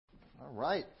All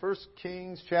right, 1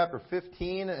 Kings chapter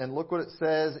 15, and look what it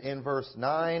says in verse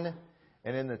 9.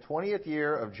 And in the 20th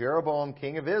year of Jeroboam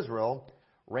king of Israel,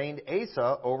 reigned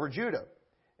Asa over Judah.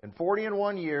 And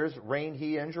 41 years reigned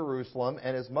he in Jerusalem,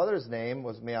 and his mother's name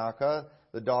was Maacah,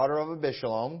 the daughter of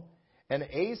Abishalom. And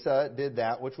Asa did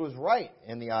that which was right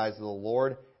in the eyes of the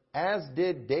Lord, as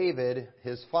did David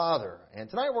his father. And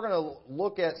tonight we're going to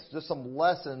look at just some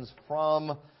lessons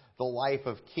from the life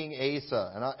of King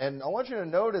Asa. And I want you to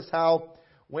notice how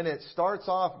when it starts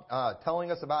off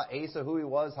telling us about Asa, who he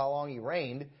was, how long he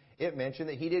reigned, it mentioned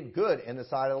that he did good in the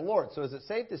sight of the Lord. So is it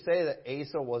safe to say that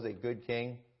Asa was a good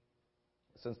king?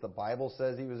 Since the Bible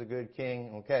says he was a good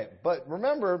king. Okay. But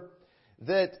remember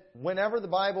that whenever the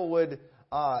Bible would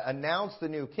announce the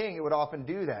new king, it would often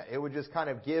do that. It would just kind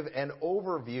of give an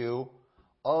overview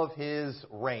of his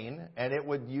reign, and it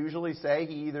would usually say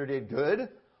he either did good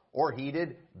or he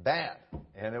did bad.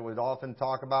 And it would often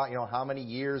talk about, how many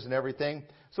years and everything.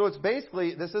 So it's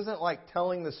basically, this isn't like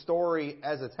telling the story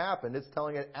as it's happened. It's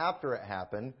telling it after it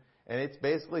happened. And it's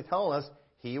basically telling us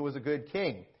he was a good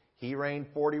king. He reigned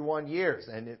 41 years.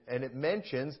 And it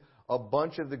mentions a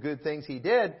bunch of the good things he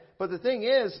did. But the thing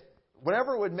is,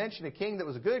 whenever it would mention a king that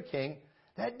was a good king,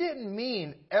 that didn't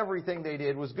mean everything they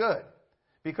did was good.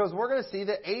 Because we're going to see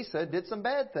that Asa did some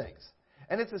bad things.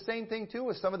 And it's the same thing, too,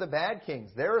 with some of the bad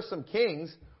kings. There are some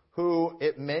kings who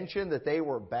it mentioned that they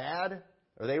were bad,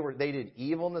 or they did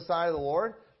evil in the sight of the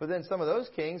Lord. But then some of those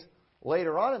kings,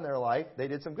 later on in their life, they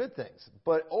did some good things.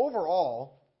 But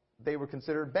overall, they were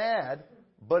considered bad,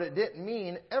 but it didn't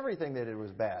mean everything they did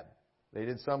was bad. They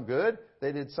did some good,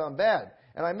 they did some bad.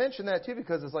 And I mention that, too,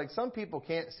 because it's like some people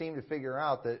can't seem to figure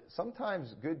out that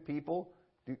sometimes good people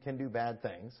can do bad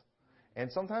things, and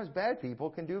sometimes bad people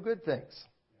can do good things.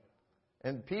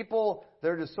 And people,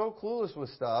 they're just so clueless with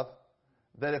stuff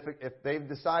that if they've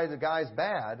decided the guy's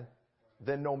bad,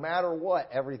 then no matter what,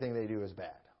 everything they do is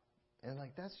bad. And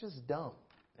that's just dumb.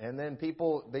 And then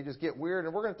people, they just get weird.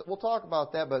 And we'll talk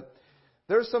about that. But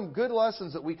there's some good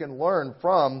lessons that we can learn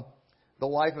from the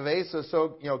life of Asa.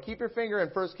 So, keep your finger in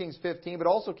 1 Kings 15, but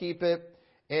also keep it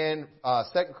in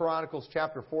 2 Chronicles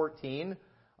chapter 14,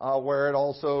 where it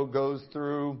also goes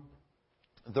through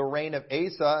the reign of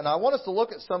Asa. And I want us to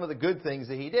look at some of the good things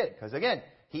that he did. Because again,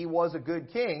 he was a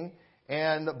good king.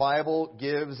 And the Bible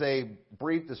gives a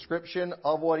brief description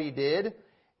of what he did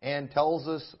and tells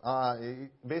us,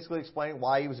 basically explaining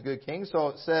why he was a good king. So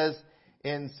it says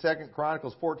in 2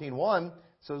 Chronicles 14:1,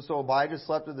 so Abijah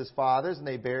slept with his fathers, and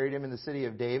they buried him in the city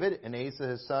of David, and Asa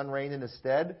his son reigned in his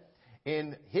stead.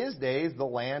 In his days the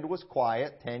land was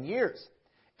quiet 10 years.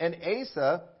 And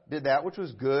Asa did that which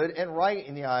was good and right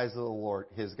in the eyes of the Lord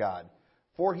his God.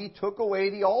 For he took away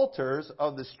the altars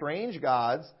of the strange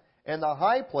gods and the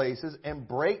high places, and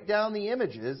brake down the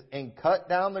images, and cut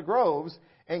down the groves,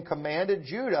 and commanded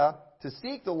Judah to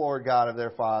seek the Lord God of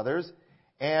their fathers,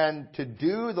 and to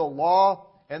do the law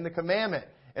and the commandment.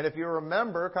 And if you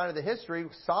remember kind of the history,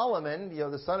 Solomon,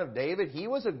 the son of David, he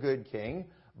was a good king,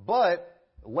 but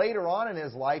later on in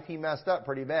his life, he messed up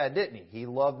pretty bad, didn't he? He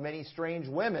loved many strange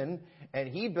women, and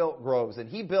he built groves, and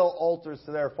he built altars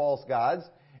to their false gods.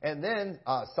 And then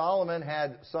Solomon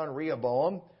had son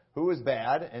Rehoboam, who was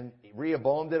bad, and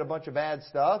Rehoboam did a bunch of bad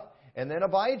stuff. And then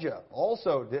Abijah,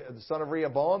 also the son of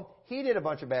Rehoboam, he did a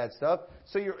bunch of bad stuff.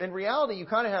 So in reality, you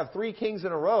kind of have three kings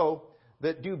in a row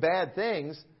that do bad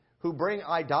things, who bring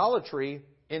idolatry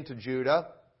into Judah.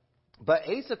 But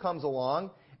Asa comes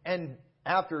along, and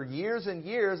after years and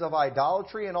years of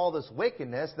idolatry and all this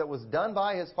wickedness that was done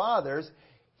by his fathers,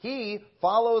 he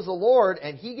follows the Lord,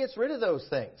 and he gets rid of those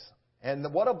things.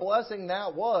 And what a blessing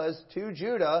that was to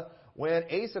Judah when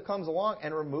Asa comes along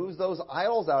and removes those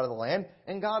idols out of the land,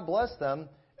 and God blessed them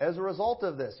as a result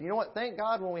of this. You know what? Thank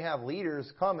God when we have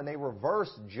leaders come and they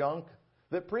reverse junk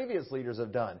that previous leaders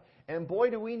have done. And boy,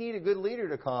 do we need a good leader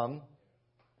to come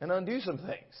and undo some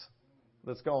things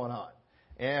that's going on.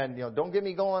 And, don't get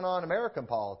me going on American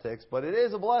politics, but it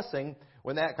is a blessing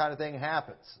when that kind of thing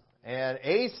happens. And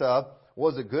Asa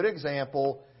was a good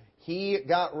example. He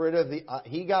got rid of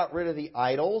the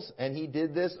idols, and he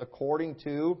did this according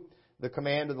to the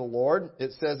command of the Lord.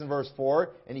 It says in verse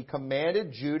 4, and he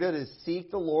commanded Judah to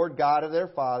seek the Lord God of their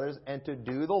fathers, and to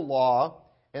do the law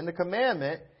and the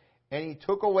commandment. And he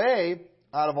took away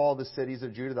out of all the cities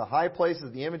of Judah the high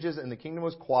places, the images, and the kingdom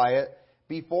was quiet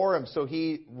before him. So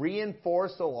he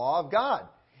reinforced the law of God.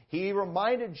 He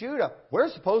reminded Judah, we're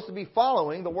supposed to be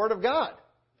following the word of God.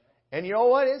 And you know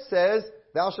what? It says,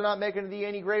 thou shalt not make unto thee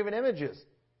any graven images.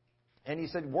 And he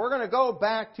said, we're going to go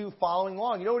back to following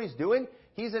law. You know what he's doing?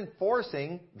 He's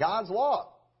enforcing God's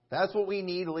law. That's what we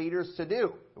need leaders to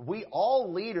do.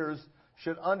 All leaders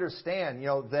should understand,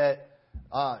 that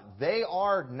they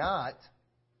are not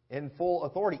in full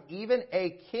authority. Even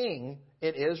a king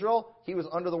in Israel, he was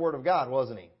under the Word of God,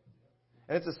 wasn't he?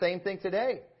 And it's the same thing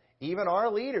today. Even our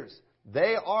leaders,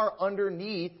 they are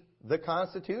underneath the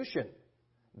Constitution.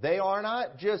 They are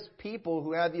not just people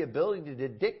who have the ability to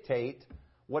dictate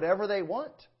whatever they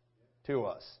want to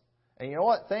us. And you know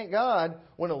what? Thank God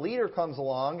when a leader comes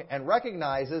along and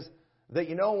recognizes that,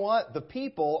 you know what, the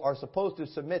people are supposed to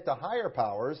submit to higher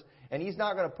powers, and he's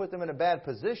not going to put them in a bad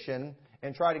position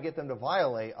and try to get them to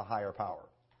violate a higher power.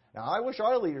 Now, I wish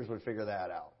our leaders would figure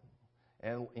that out.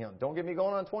 And, don't get me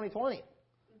going on 2020.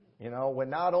 When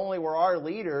not only were our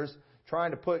leaders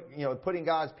trying to putting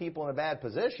God's people in a bad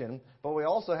position, but we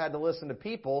also had to listen to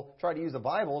people try to use the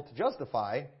Bible to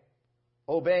justify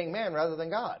obeying man rather than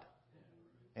God.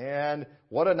 And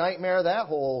what a nightmare that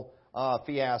whole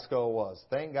fiasco was.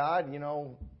 Thank God,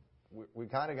 we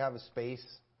kind of have a space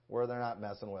where they're not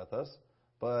messing with us.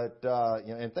 But,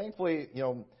 and thankfully,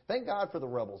 thank God for the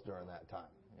rebels during that time.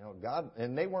 God,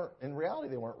 and in reality,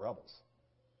 they weren't rebels.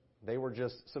 They were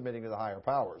just submitting to the higher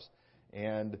powers.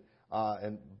 And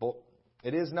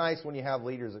it is nice when you have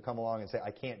leaders that come along and say,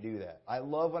 I can't do that. I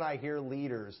love when I hear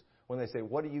leaders when they say,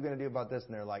 what are you going to do about this?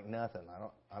 And they're like, nothing.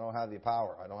 I don't have the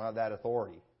power. I don't have that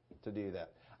authority to do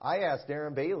that. I asked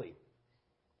Darren Bailey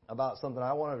about something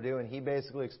I wanted to do, and he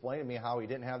basically explained to me how he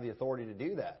didn't have the authority to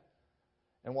do that.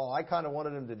 And while I kind of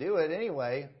wanted him to do it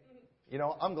anyway,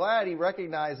 I'm glad he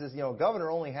recognizes, governor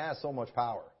only has so much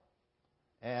power.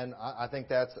 And I think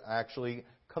that's actually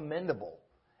commendable.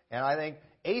 And I think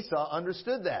Asa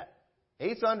understood that.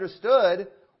 Asa understood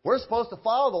we're supposed to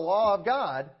follow the law of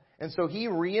God. And so he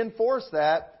reinforced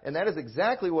that. And that is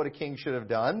exactly what a king should have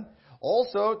done.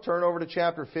 Also, turn over to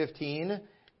chapter 15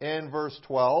 and verse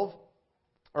 12.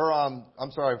 Or,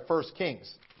 1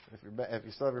 Kings. If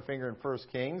you still have your finger in 1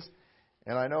 Kings.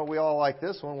 And I know we all like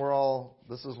this one.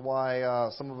 This is why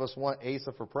some of us want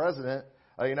Asa for president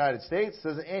of the United States. It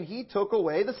says, and he took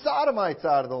away the Sodomites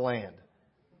out of the land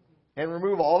and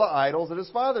removed all the idols that his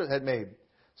father had made.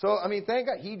 So, thank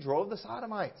God he drove the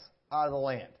Sodomites out of the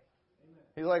land.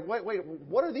 He's like, wait,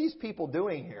 what are these people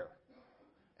doing here?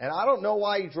 And I don't know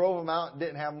why he drove them out and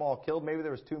didn't have them all killed. Maybe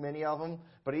there was too many of them.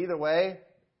 But either way,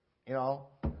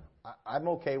 I'm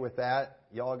okay with that.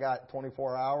 Y'all got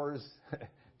 24 hours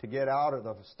to get out or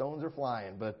the stones are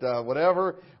flying. But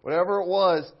whatever it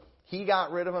was, he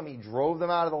got rid of them. He drove them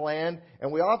out of the land.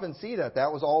 And we often see that.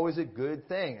 That was always a good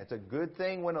thing. It's a good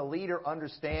thing when a leader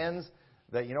understands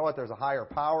that, there's a higher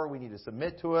power. We need to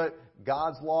submit to it.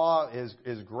 God's law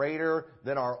is greater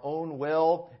than our own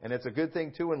will. And it's a good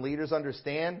thing, too, when leaders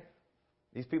understand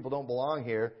these people don't belong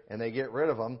here, and they get rid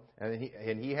of them.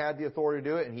 And he had the authority to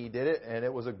do it, and he did it. And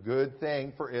it was a good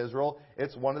thing for Israel.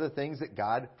 It's one of the things that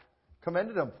God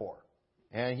commended him for.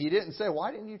 And he didn't say,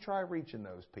 why didn't you try reaching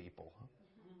those people?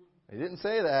 He didn't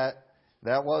say that.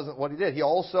 That wasn't what he did. He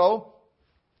also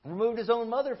removed his own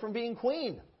mother from being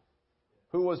queen,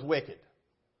 who was wicked.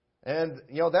 And,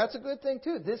 that's a good thing,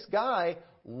 too. This guy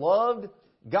loved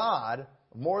God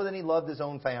more than he loved his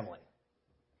own family.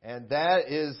 And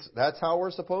that's how we're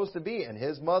supposed to be. And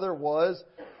his mother was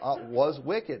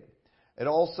wicked. It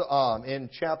also,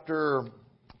 in chapter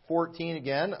 14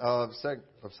 again of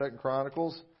 2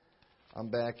 Chronicles, I'm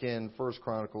back in 1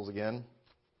 Chronicles again.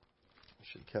 I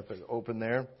should have kept it open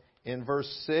there. In verse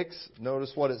 6,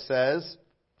 notice what it says. It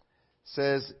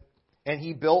says, and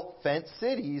he built fenced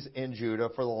cities in Judah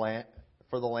for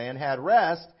the land had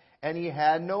rest, and he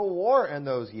had no war in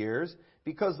those years,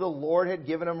 because the Lord had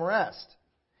given him rest.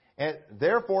 And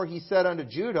therefore he said unto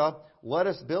Judah, let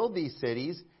us build these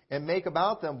cities, and make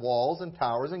about them walls and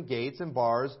towers and gates and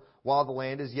bars, while the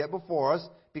land is yet before us,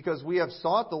 because we have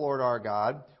sought the Lord our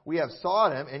God. We have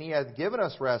sought him, and he hath given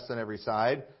us rest on every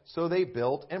side. So they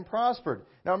built and prospered.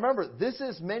 Now remember, this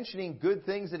is mentioning good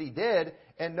things that he did.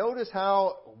 And notice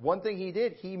how one thing he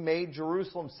did, he made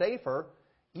Jerusalem safer,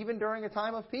 even during a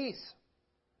time of peace.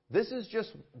 This is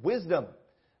just wisdom.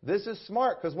 This is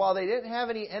smart, because while they didn't have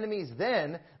any enemies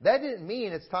then, that didn't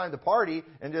mean it's time to party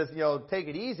and just, take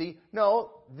it easy.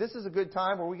 No, this is a good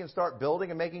time where we can start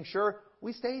building and making sure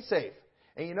we stay safe.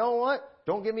 And you know what?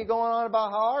 Don't get me going on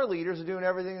about how our leaders are doing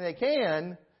everything they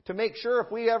can to make sure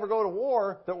if we ever go to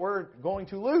war that we're going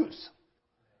to lose.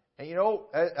 And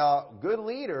good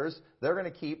leaders, they're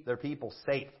going to keep their people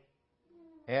safe.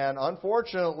 And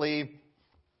unfortunately,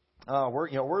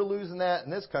 we're losing that in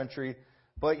this country.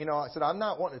 But, I said, I'm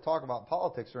not wanting to talk about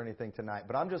politics or anything tonight,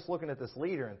 but I'm just looking at this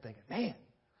leader and thinking, man,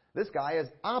 this guy is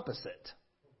opposite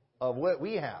of what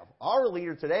we have. Our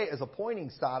leader today is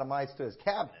appointing sodomites to his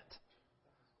cabinet.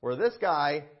 Where this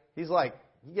guy, he's like,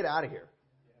 you get out of here.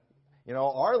 You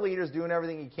know, our leader's doing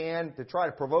everything he can to try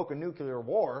to provoke a nuclear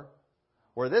war.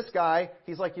 Where this guy,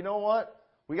 he's like, you know what?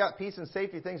 We got peace and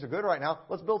safety. Things are good right now.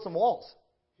 Let's build some walls.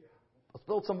 Let's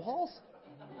build some walls.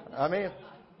 I mean,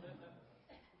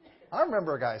 I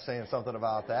remember a guy saying something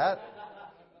about that.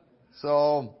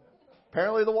 So,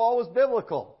 apparently the wall was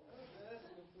biblical.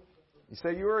 You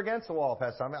said you were against the wall,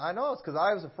 Pastor. I mean, I know it's because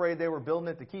I was afraid they were building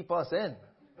it to keep us in.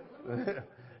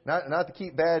 not to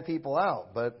keep bad people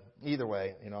out. But either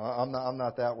way, you know, I'm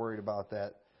not that worried about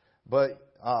that. But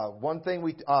one thing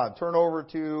we turn over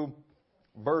to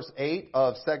verse 8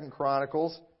 of 2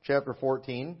 Chronicles chapter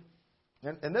 14.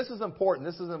 And this is important.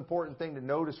 This is an important thing to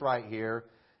notice right here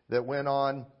that went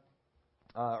on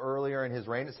earlier in his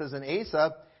reign. It says, and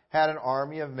Asa had an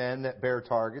army of men that bare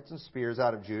targets and spears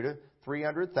out of Judah,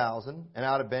 300,000, and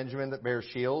out of Benjamin that bare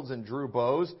shields and drew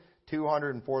bows,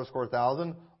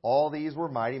 240,000. All these were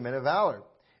mighty men of valor.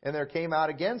 And there came out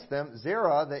against them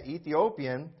Zerah the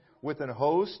Ethiopian with an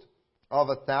host of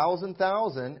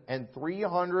 1,000,000 and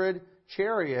 300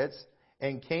 chariots,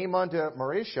 and came unto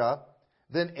Marishah.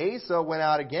 Then Asa went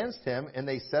out against him, and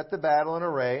they set the battle in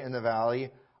array in the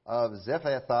valley of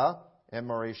Zephathah and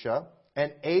Marishah.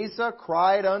 And Asa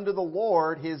cried unto the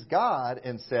Lord his God,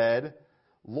 and said,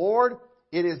 Lord,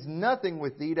 it is nothing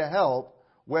with thee to help,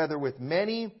 whether with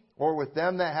many or with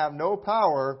them that have no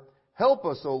power. Help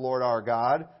us, O Lord our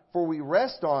God, for we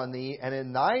rest on thee, and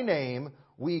in thy name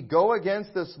we go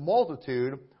against this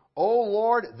multitude. O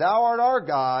Lord, thou art our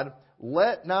God,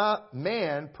 let not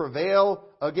man prevail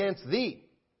against thee.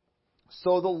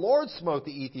 So the Lord smote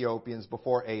the Ethiopians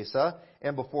before Asa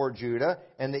and before Judah,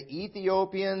 and the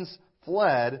Ethiopians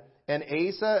fled, and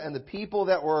Asa and the people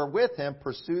that were with him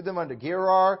pursued them unto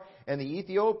Gerar, and the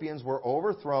Ethiopians were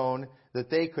overthrown, that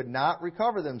they could not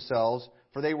recover themselves,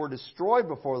 for they were destroyed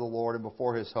before the Lord and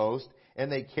before his host,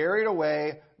 and they carried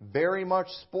away very much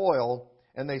spoil,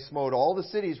 and they smote all the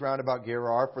cities round about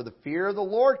Gerar, for the fear of the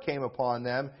Lord came upon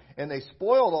them, and they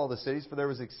spoiled all the cities, for there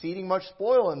was exceeding much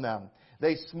spoil in them.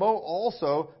 They smote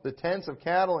also the tents of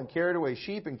cattle, and carried away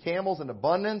sheep and camels in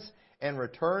abundance, and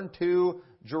returned to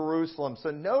Jerusalem.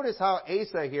 So notice how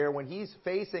Asa here, when he's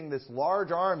facing this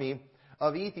large army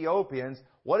of Ethiopians,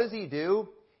 what does he do?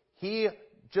 He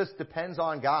just depends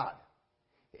on God.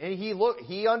 And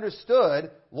he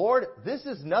understood, Lord, this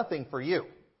is nothing for you.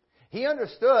 He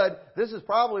understood this is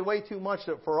probably way too much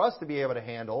for us to be able to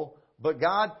handle. But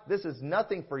God, this is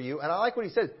nothing for you. And I like what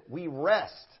he says, we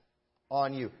rest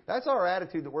on you. That's our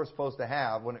attitude that we're supposed to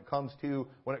have when it comes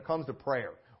to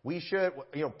prayer. We should,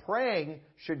 praying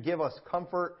should give us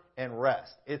comfort and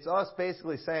rest. It's us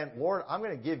basically saying, Lord, I'm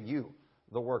going to give you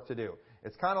the work to do.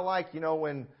 It's kind of like,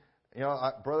 when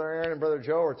Brother Aaron and Brother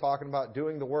Joe are talking about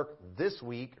doing the work this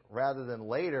week rather than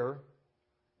later.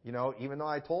 Even though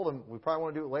I told them we probably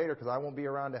want to do it later because I won't be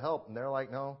around to help. And they're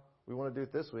like, no, we want to do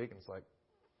it this week. And it's like,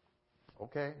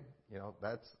 okay,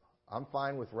 I'm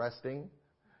fine with resting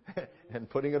and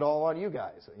putting it all on you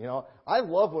guys. I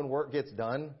love when work gets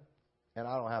done and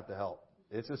I don't have to help.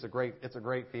 It's just a great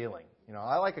feeling.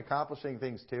 I like accomplishing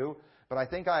things too, but I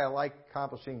think I like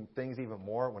accomplishing things even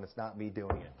more when it's not me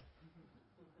doing it.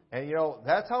 And,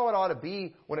 that's how it ought to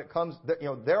be when it comes,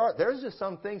 there's just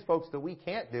some things, folks, that we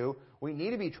can't do. We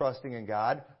need to be trusting in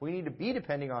God. We need to be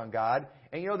depending on God.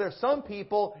 And, there's some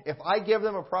people, if I give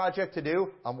them a project to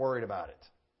do, I'm worried about it.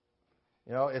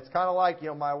 It's kind of like,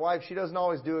 my wife, she doesn't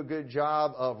always do a good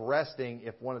job of resting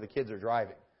if one of the kids are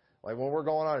driving. Like when we're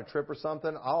going on a trip or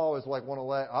something, I'll always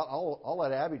I'll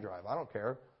let Abby drive. I don't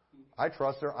care. I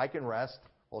trust her. I can rest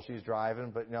while she's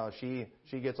driving, but she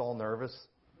gets all nervous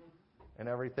and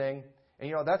everything.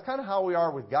 And that's kind of how we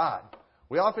are with God.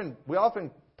 We often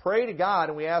pray to God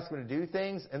and we ask Him to do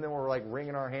things, and then we're like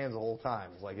wringing our hands the whole time.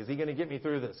 It's like, is He going to get me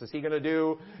through this? Is He going to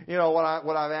do what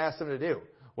I've asked Him to do?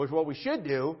 Which what we should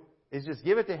do is just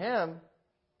give it to Him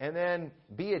and then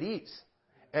be at ease.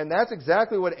 And that's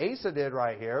exactly what Asa did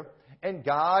right here. And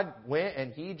God went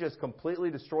and He just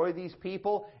completely destroyed these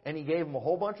people, and He gave them a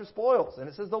whole bunch of spoils. And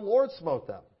it says the Lord smote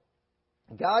them.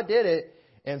 God did it.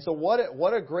 And so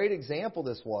what a great example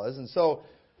this was. And so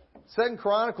 2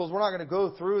 Chronicles, we're not going to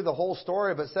go through the whole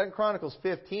story, but 2 Chronicles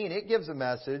 15, it gives a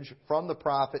message from the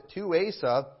prophet to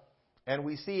Asa. And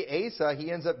we see Asa,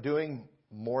 he ends up doing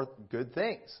more good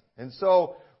things. And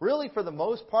so really for the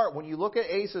most part, when you look at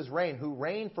Asa's reign, who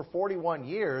reigned for 41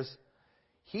 years,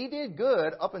 he did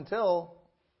good up until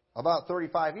about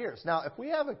 35 years. Now, if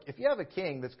you have a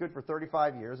king that's good for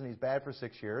 35 years and he's bad for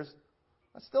 6 years,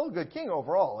 that's still a good king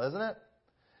overall, isn't it?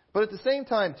 But at the same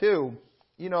time, too,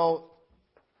 we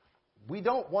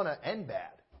don't want to end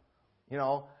bad.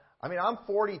 I'm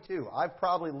 42. I've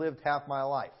probably lived half my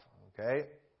life, okay?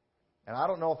 And I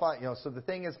don't know if so the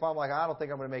thing is, if I'm like, I don't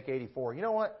think I'm going to make 84. You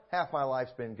know what? Half my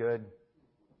life's been good.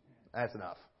 That's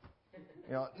enough.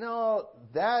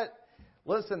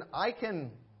 Listen, I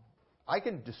can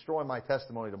destroy my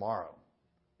testimony tomorrow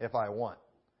if I want,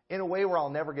 in a way where I'll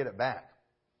never get it back.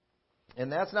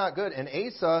 And that's not good. And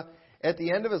Asa, at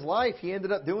the end of his life, he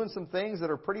ended up doing some things that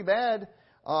are pretty bad.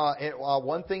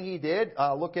 One thing he did,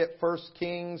 look at 1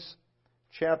 Kings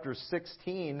chapter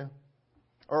 16,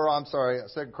 or I'm sorry,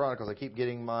 2 Chronicles. I keep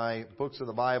getting my books of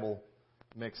the Bible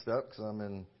mixed up because I'm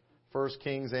in 1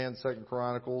 Kings and 2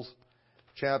 Chronicles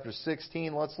chapter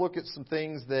 16. Let's look at some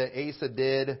things that Asa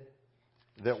did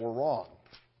that were wrong.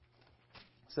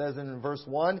 It says in verse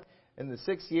 1, in the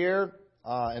 6th year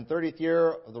and 30th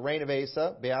year of the reign of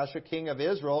Asa, Baasha, king of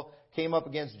Israel, came up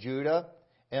against Judah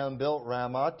and built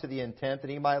Ramah to the intent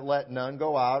that he might let none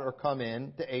go out or come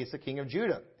in to Asa, king of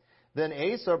Judah. Then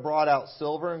Asa brought out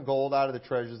silver and gold out of the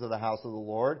treasures of the house of the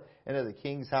Lord and of the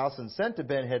king's house, and sent to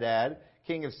Ben-Hadad,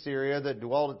 king of Syria, that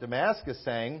dwelt at Damascus,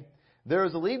 saying, There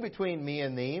is a league between me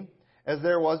and thee, as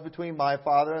there was between my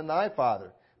father and thy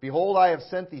father. Behold, I have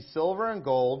sent thee silver and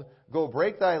gold. Go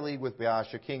break thy league with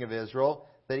Baasha, king of Israel,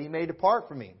 that he may depart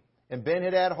from me. And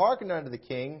Ben-Hadad hearkened unto the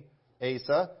king,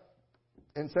 Asa,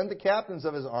 and sent the captains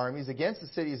of his armies against the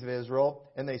cities of Israel,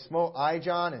 and they smote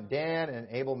Ijon and Dan and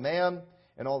Abel-maim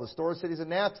and all the store cities of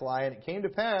Naphtali. And it came to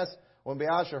pass, when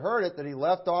Baasha heard it, that he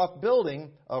left off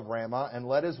building of Ramah and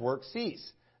let his work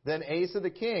cease. Then Asa the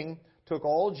king took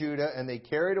all Judah, and they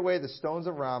carried away the stones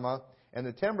of Ramah and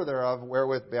the timber thereof,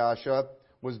 wherewith Baasha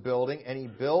was building, and he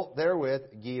built therewith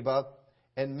Geba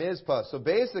and Mizpah. So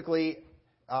basically,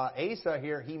 Asa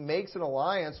here, he makes an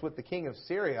alliance with the king of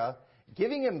Syria,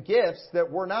 giving him gifts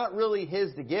that were not really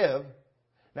his to give.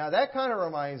 Now that kind of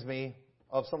reminds me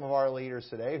of some of our leaders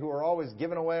today who are always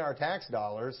giving away our tax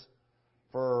dollars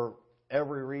for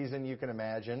every reason you can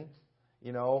imagine.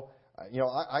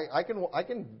 I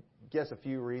can guess a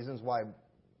few reasons why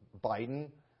Biden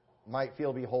might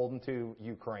feel beholden to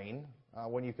Ukraine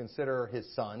when you consider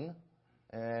his son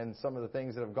and some of the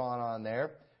things that have gone on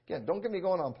there. Again, don't get me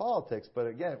going on politics, but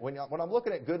again, when I'm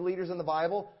looking at good leaders in the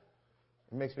Bible,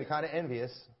 it makes me kind of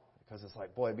envious because it's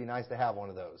like, boy, it'd be nice to have one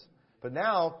of those. But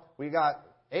now we got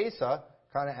Asa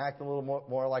kind of acting a little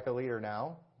more like a leader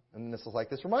now. And this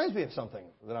reminds me of something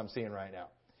that I'm seeing right now.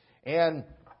 And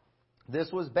this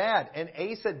was bad. And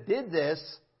Asa did this,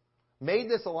 made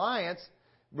this alliance,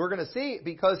 we're going to see,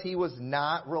 because he was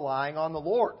not relying on the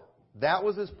Lord. That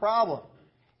was his problem.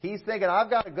 He's thinking, I've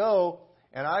got to go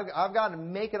and I've got to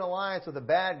make an alliance with a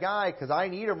bad guy because I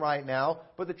need him right now.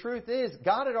 But the truth is,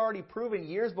 God had already proven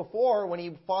years before when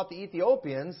he fought the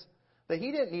Ethiopians that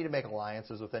he didn't need to make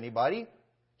alliances with anybody.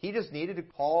 He just needed to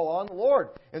call on the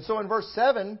Lord. And so in verse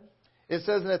 7, it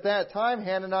says, And at that time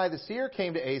Hanani the seer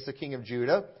came to Asa, king of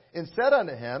Judah, and said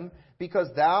unto him, Because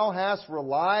thou hast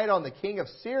relied on the king of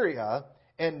Syria,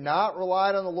 and not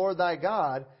relied on the Lord thy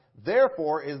God,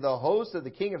 therefore is the host of the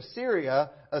king of Syria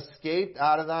escaped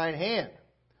out of thine hand.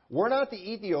 Were not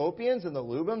the Ethiopians and the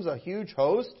Lubims a huge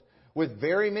host, with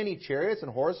very many chariots and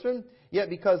horsemen? Yet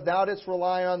because thou didst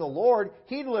rely on the Lord,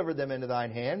 he delivered them into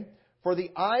thine hand. For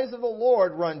the eyes of the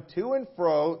Lord run to and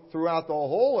fro throughout the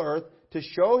whole earth, to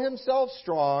show himself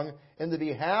strong in the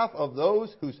behalf of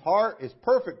those whose heart is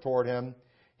perfect toward him.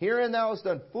 Herein thou hast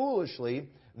done foolishly,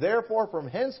 therefore from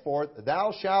henceforth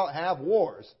thou shalt have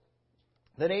wars.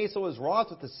 Then Asa was wroth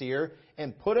with the seer,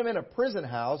 and put him in a prison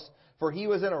house, for he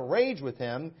was in a rage with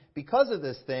him because of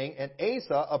this thing, and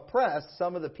Asa oppressed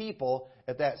some of the people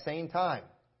at that same time.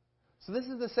 So this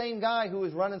is the same guy who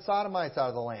was running sodomites out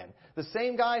of the land. The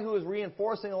same guy who was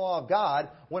reinforcing the law of God.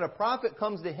 When a prophet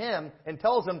comes to him and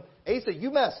tells him, Asa,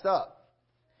 you messed up.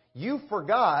 You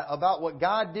forgot about what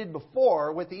God did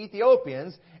before with the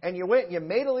Ethiopians, and you went and you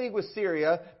made a league with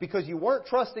Syria because you weren't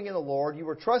trusting in the Lord. You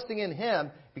were trusting in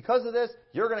Him. Because of this,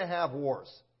 you're going to have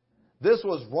wars. This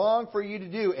was wrong for you to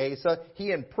do, Asa.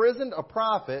 He imprisoned a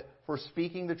prophet for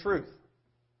speaking the truth.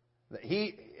 This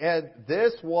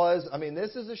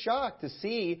is a shock to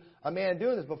see a man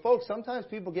doing this. But folks, sometimes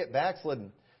people get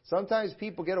backslidden. Sometimes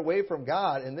people get away from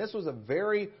God. And this was a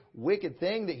very wicked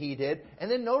thing that he did. And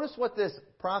then notice what this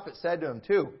prophet said to him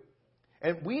too.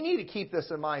 And we need to keep this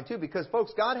in mind too, because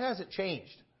folks, God hasn't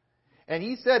changed. And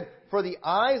he said, For the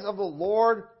eyes of the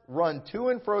Lord run to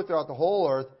and fro throughout the whole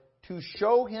earth, to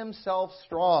show himself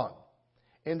strong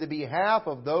in the behalf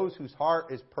of those whose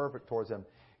heart is perfect towards him.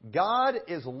 God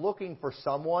is looking for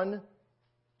someone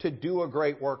to do a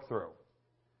great work through.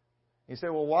 You say,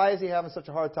 well, why is he having such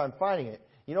a hard time finding it?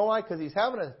 You know why? Because he's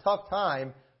having a tough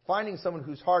time finding someone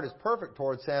whose heart is perfect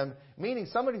towards him, meaning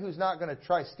somebody who's not going to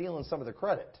try stealing some of the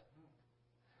credit.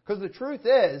 Because the truth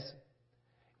is,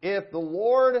 if the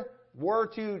Lord were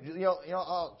to,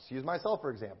 I'll use myself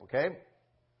for example, okay?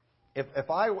 If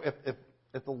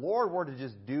the Lord were to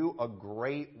just do a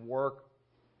great work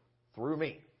through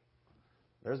me,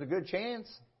 there's a good chance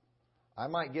I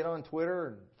might get on Twitter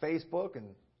and Facebook and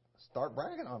start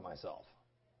bragging on myself.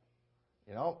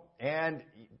 And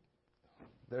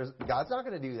God's not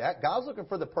going to do that. God's looking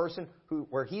for the person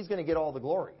where He's going to get all the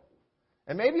glory.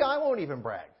 And maybe I won't even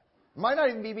brag. It might not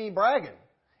even be me bragging.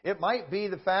 It might be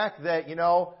the fact that,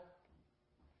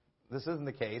 this isn't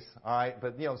the case, all right?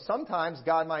 But, sometimes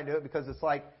God might do it because it's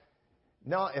like,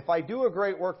 no, if I do a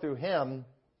great work through Him,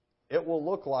 it will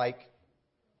look like,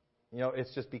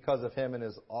 it's just because of Him and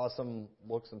His awesome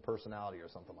looks and personality or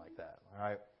something like that, all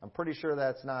right? I'm pretty sure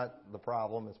that's not the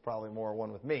problem. It's probably more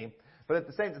one with me. But at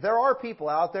the same time, there are people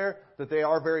out there that they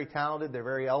are very talented. They're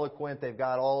very eloquent. They've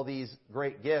got all these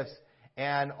great gifts.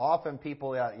 And often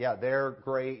people, they're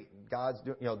great. God's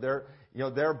doing,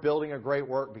 they're building a great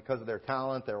work because of their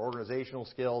talent, their organizational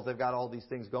skills. They've got all these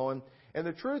things going. And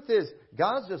the truth is,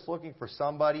 God's just looking for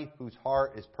somebody whose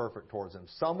heart is perfect towards Him.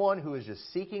 Someone who is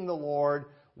just seeking the Lord,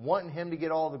 wanting Him to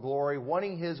get all the glory,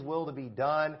 wanting His will to be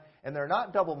done, and they're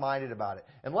not double-minded about it.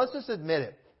 And let's just admit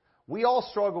it. We all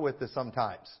struggle with this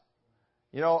sometimes.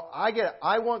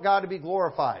 I want God to be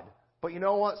glorified. But you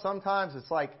know what? Sometimes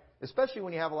it's like, especially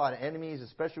when you have a lot of enemies,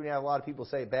 especially when you have a lot of people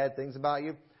say bad things about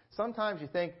you, sometimes you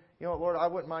think, Lord, I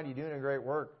wouldn't mind you doing a great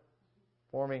work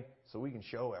for me so we can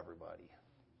show everybody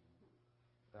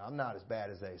that I'm not as bad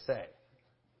as they say.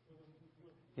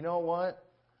 You know what?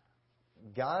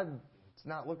 God's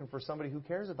not looking for somebody who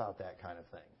cares about that kind of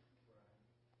thing.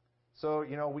 So,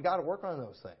 we got to work on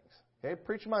those things. Okay,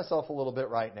 preaching myself a little bit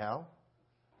right now.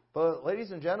 But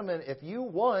ladies and gentlemen, if you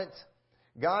want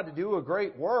God to do a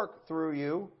great work through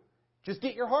you, just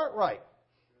get your heart right.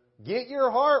 Get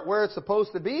your heart where it's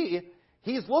supposed to be.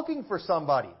 He's looking for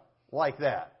somebody like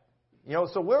that.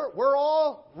 So we're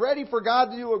all ready for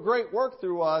God to do a great work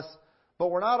through us,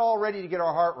 but we're not all ready to get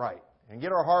our heart right and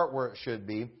get our heart where it should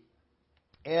be.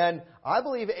 And I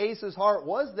believe Asa's heart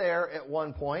was there at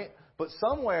one point, but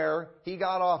somewhere he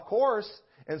got off course.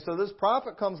 And so this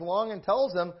prophet comes along and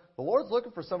tells him, the Lord's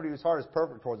looking for somebody whose heart is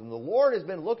perfect towards Him. The Lord has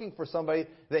been looking for somebody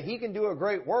that He can do a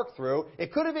great work through.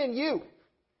 It could have been you.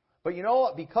 But you know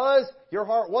what? Because your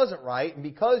heart wasn't right, and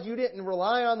because you didn't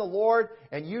rely on the Lord,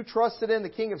 and you trusted in the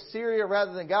king of Syria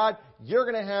rather than God,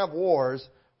 you're going to have wars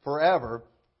forever.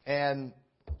 And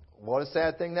what a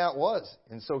sad thing that was.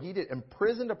 And so he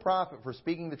imprisoned a prophet for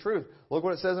speaking the truth. Look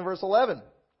what it says in verse 11.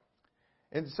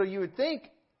 And so you would think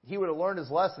he would have learned his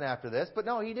lesson after this, but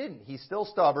no, he didn't. He's still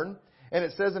stubborn. And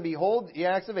it says, and behold, the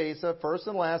acts of Asa, first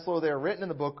and last, they are written in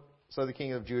the book of the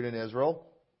king of Judah and Israel.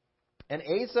 And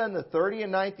Asa in the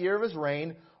 39th year of his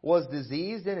reign was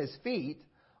diseased in his feet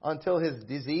until his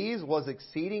disease was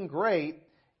exceeding great.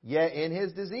 Yet in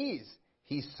his disease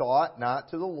he sought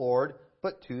not to the Lord,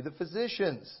 but to the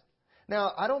physicians.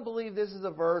 Now, I don't believe this is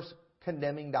a verse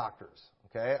condemning doctors.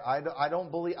 Okay, I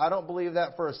don't believe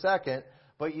that for a second.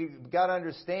 But you've got to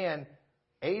understand,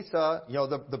 Asa,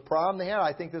 the problem they had,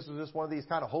 I think this was just one of these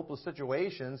kind of hopeless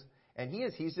situations. And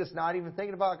he's just not even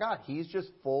thinking about God. He's just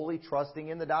fully trusting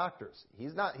in the doctors.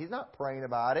 He's not praying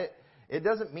about it. It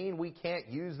doesn't mean we can't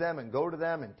use them and go to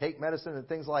them and take medicine and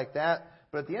things like that.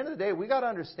 But at the end of the day, we got to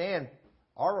understand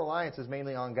our reliance is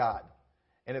mainly on God.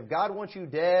 And if God wants you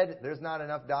dead, there's not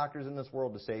enough doctors in this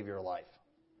world to save your life.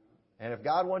 And if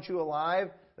God wants you alive,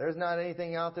 there's not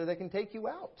anything out there that can take you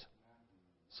out.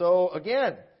 So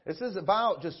again, this is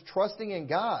about just trusting in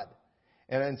God.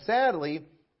 And then sadly,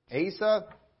 Asa,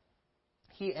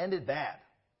 he ended bad.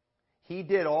 He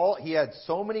had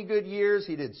so many good years,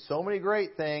 he did so many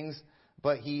great things,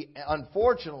 but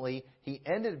unfortunately, he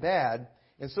ended bad.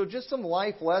 And so just some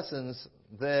life lessons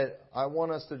that I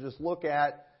want us to just look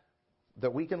at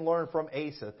that we can learn from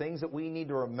Asa, things that we need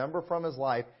to remember from his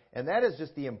life, and that is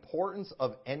just the importance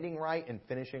of ending right and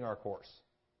finishing our course.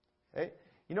 Okay?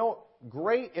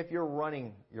 Great if you're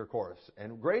running your course,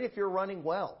 and great if you're running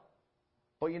well.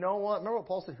 But you know what? Remember what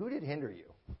Paul said, who did hinder you?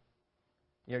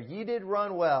 Ye did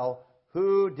run well.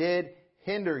 Who did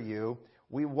hinder you?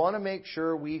 We want to make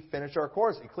sure we finish our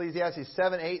course. Ecclesiastes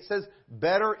 7:8 says,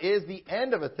 better is the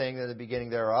end of a thing than the beginning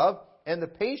thereof, and the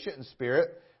patient in spirit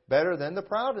better than the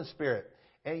proud in spirit.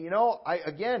 And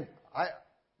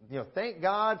thank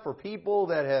God for people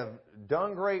that have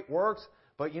done great works.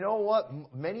 But you know what?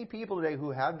 Many people today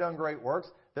who have done great works,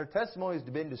 their testimonies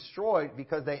have been destroyed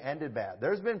because they ended bad.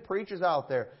 There's been preachers out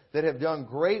there that have done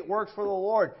great works for the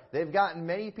Lord. They've gotten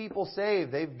many people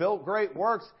saved. They've built great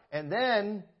works. And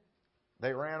then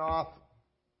they ran off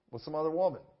with some other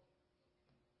woman.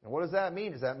 And what does that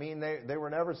mean? Does that mean they were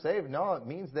never saved? No, it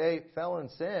means they fell in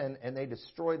sin and they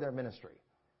destroyed their ministry.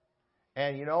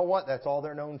 And you know what? That's all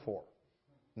they're known for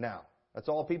now. That's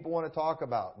all people want to talk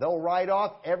about. They'll write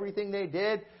off everything they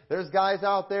did. There's guys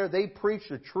out there, they preach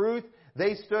the truth.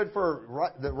 They stood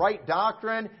for the right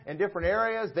doctrine in different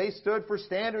areas. They stood for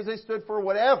standards. They stood for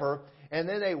whatever. And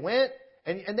then they went,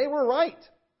 and they were right.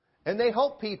 And they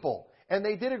helped people. And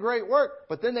they did a great work.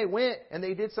 But then they went and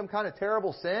they did some kind of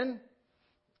terrible sin.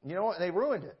 You know what? They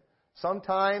ruined it.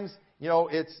 Sometimes,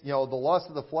 it's, the lust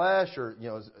of the flesh or,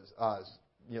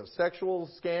 sexual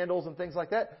scandals and things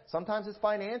like that. Sometimes it's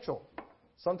financial.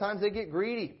 Sometimes they get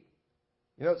greedy.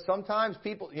 Sometimes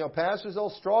people, pastors,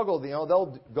 they'll struggle.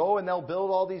 They'll go and they'll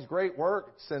build all these great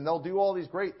works and they'll do all these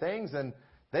great things and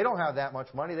they don't have that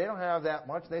much money. They don't have that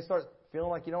much. And they start feeling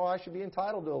like, I should be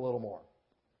entitled to a little more.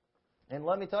 And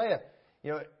let me tell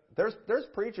you, there's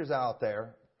preachers out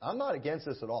there. I'm not against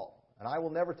this at all. And I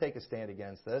will never take a stand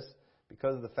against this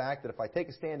because of the fact that if I take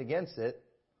a stand against it,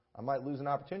 I might lose an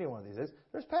opportunity one of these days.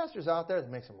 There's pastors out there that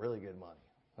make some really good money.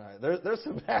 All right, there's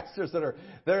some pastors that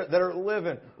are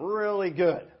living really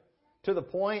good to the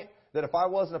point that if I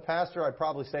wasn't a pastor, I'd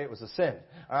probably say it was a sin.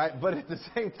 All right, but at the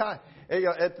same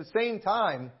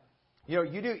time,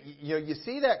 you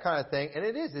see that kind of thing, and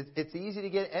it's easy to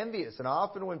get envious. And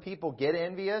often when people get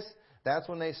envious, that's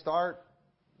when they start,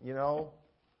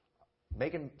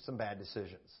 making some bad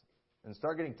decisions and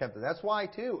start getting tempted. That's why,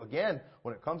 too, again,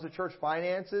 when it comes to church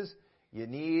finances, you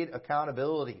need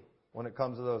accountability when it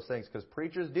comes to those things, because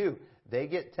preachers they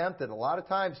get tempted. A lot of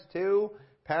times, too,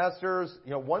 pastors,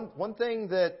 one thing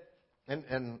that,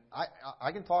 and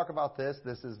I can talk about this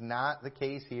is not the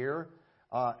case here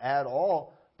at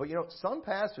all, but, some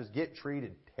pastors get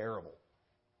treated terrible.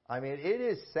 I mean, it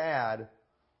is sad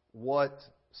what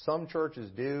some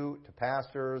churches do to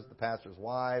pastors, the pastor's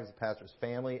wives, the pastor's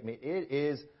family. I mean, it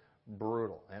is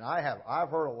brutal. And I've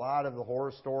heard a lot of the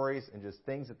horror stories and just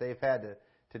things that they've had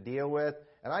to deal with.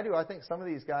 And I think some of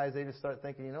these guys, they just start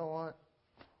thinking, you know what?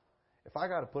 If I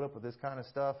got to put up with this kind of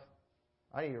stuff,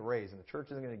 I need a raise. And the church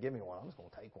isn't going to give me one. I'm just going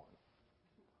to take one.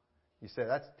 You say,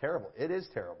 that's terrible. It is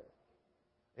terrible.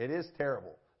 It is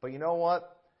terrible. But you know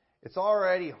what? It's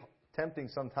already tempting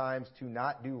sometimes to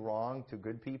not do wrong to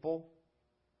good people.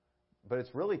 But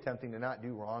it's really tempting to not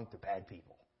do wrong to bad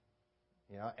people.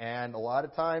 And a lot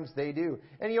of times they do.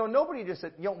 And, nobody just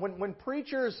said, when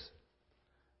preachers,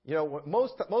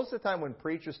 most of the time when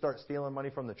preachers start stealing money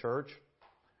from the church,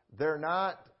 they're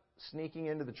not sneaking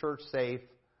into the church safe.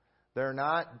 They're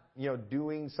not,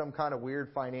 doing some kind of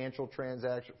weird financial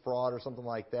transaction, fraud or something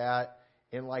like that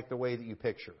in like the way that you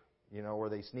picture, where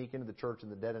they sneak into the church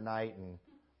in the dead of night and,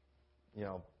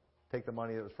 take the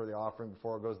money that was for the offering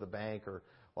before it goes to the bank, or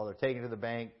while they're taking it to the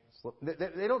bank.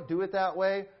 They don't do it that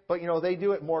way, but, they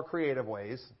do it more creative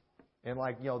ways. And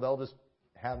they'll just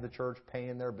have the church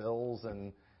paying their bills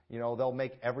and, they'll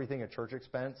make everything a church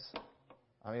expense.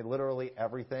 I mean, literally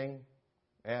everything.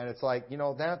 And it's like,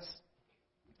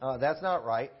 that's not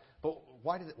right. But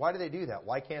why do they do that?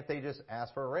 Why can't they just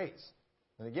ask for a raise?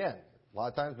 And again, a lot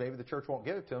of times maybe the church won't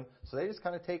give it to them, so they just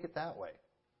kind of take it that way.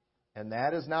 And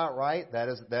that is not right. That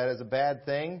is a bad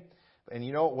thing. And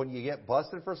when you get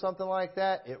busted for something like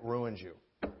that, it ruins you.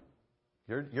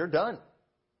 You're done.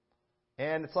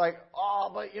 And it's like,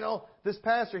 but this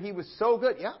pastor, he was so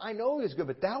good. Yeah, I know he was good,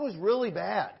 but that was really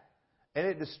bad. And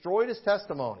it destroyed his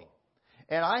testimony.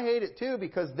 And I hate it too,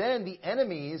 because then the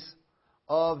enemies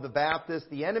of the Baptists,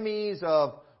 the enemies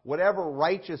of whatever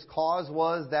righteous cause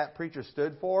was that preacher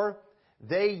stood for,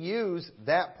 they use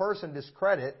that person to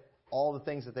discredit all the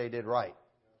things that they did right.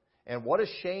 And what a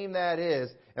shame that is,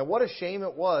 and what a shame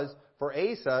it was for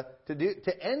Asa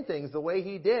to end things the way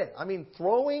he did. I mean,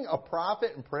 throwing a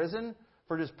prophet in prison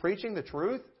for just preaching the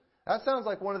truth, that sounds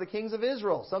like one of the kings of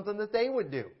Israel, something that they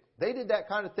would do. They did that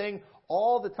kind of thing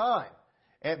all the time.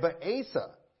 But Asa,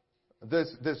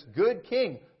 this good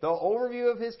king, the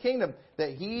overview of his kingdom,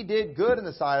 that he did good in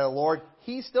the sight of the Lord,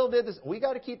 he still did this. We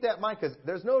got to keep that in mind, because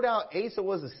there's no doubt Asa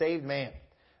was a saved man.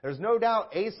 There's no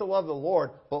doubt Asa loved the Lord,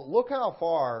 but look how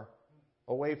far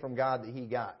away from God that he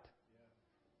got.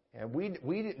 And we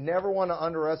never want to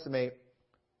underestimate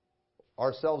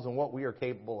ourselves and what we are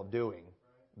capable of doing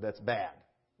that's bad.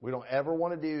 We don't ever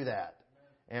want to do that.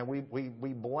 And we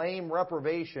blame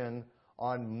reprobation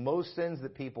on most sins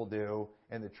that people do.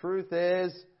 And the truth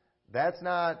is, that's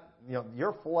not,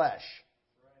 your flesh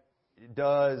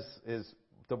is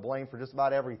to blame for just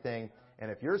about everything. And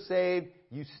if you're saved,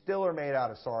 you still are made out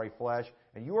of sorry flesh,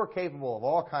 and you are capable of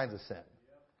all kinds of sin.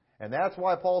 And that's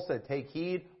why Paul said, take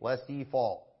heed lest ye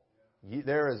fall.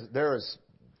 There is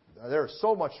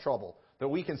so much trouble that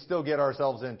we can still get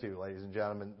ourselves into, ladies and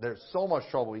gentlemen. There's so much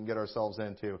trouble we can get ourselves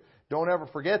into. Don't ever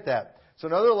forget that. So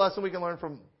another lesson we can learn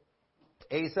from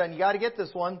Asa, and you got to get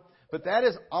this one, but that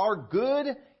is our good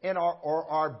and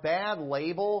our bad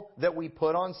label that we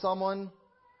put on someone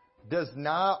does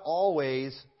not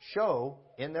always show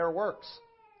in their works.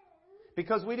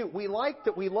 Because we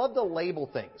love to label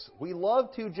things. We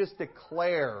love to just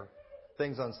declare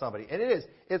things on somebody. And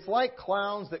it's like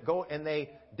clowns that go and they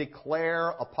declare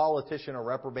a politician a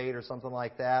reprobate or something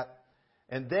like that.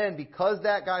 And then because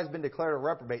that guy's been declared a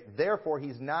reprobate, therefore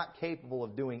he's not capable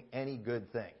of doing any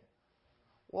good thing.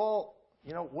 Well,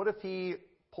 what if he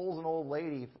pulls an old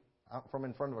lady from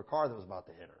in front of a car that was about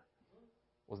to hit her?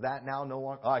 Was that now no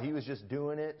longer? He was just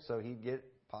doing it so he'd get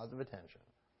positive attention.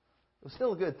 It was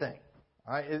still a good thing.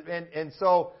 All right? And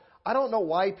so I don't know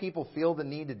why people feel the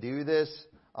need to do this.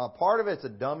 Part of it's a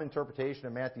dumb interpretation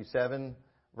of Matthew 7,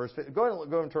 verse 15.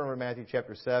 Go and turn over to Matthew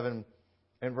chapter 7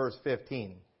 and verse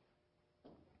 15.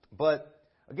 But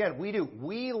again,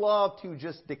 we love to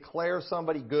just declare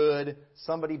somebody good,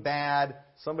 somebody bad,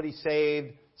 somebody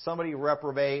saved, somebody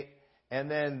reprobate,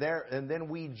 and then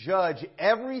we judge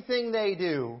everything they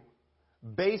do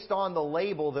based on the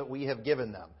label that we have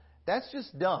given them. That's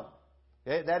just dumb.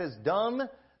 Okay? That is dumb.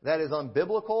 That is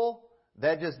unbiblical.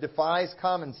 That just defies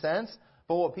common sense.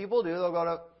 But what people do, they'll go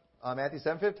to Matthew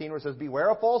 7:15, where it says,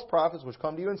 "Beware of false prophets which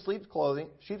come to you in sheep's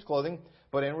clothing,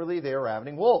 but inwardly they are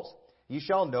ravening wolves. Ye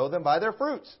shall know them by their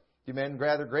fruits. Do men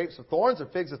gather grapes of thorns or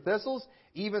figs of thistles?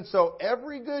 Even so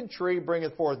every good tree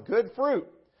bringeth forth good fruit,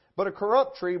 but a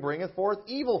corrupt tree bringeth forth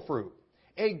evil fruit.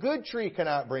 A good tree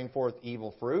cannot bring forth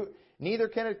evil fruit, neither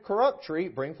can a corrupt tree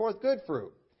bring forth good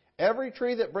fruit. Every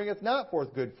tree that bringeth not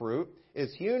forth good fruit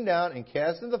is hewn down and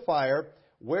cast into the fire.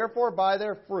 Wherefore by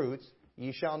their fruits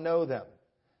ye shall know them."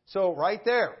 So right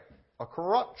there, a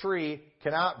corrupt tree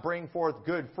cannot bring forth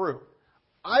good fruit.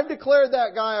 I've declared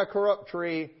that guy a corrupt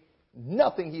tree.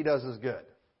 Nothing he does is good.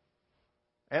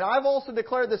 And I've also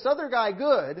declared this other guy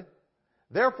good.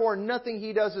 Therefore, nothing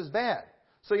he does is bad.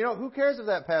 So, who cares if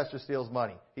that pastor steals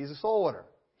money? He's a soul winner.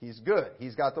 He's good.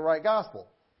 He's got the right gospel.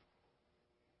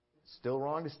 Still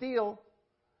wrong to steal.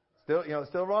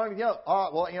 Still wrong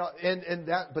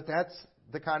to, but that's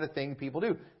the kind of thing people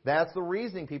do. That's the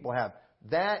reasoning people have.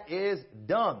 That is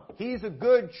dumb. He's a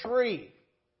good tree.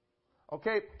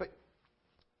 Okay, but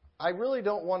I really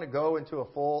don't want to go into a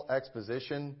full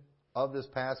exposition of this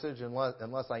passage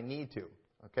unless I need to.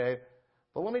 Okay?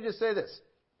 But let me just say this.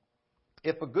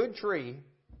 If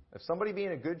somebody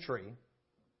being a good tree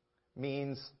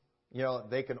means,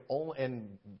 they can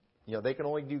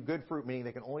only do good fruit, meaning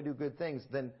they can only do good things,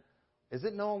 then is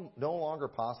it no longer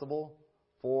possible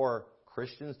for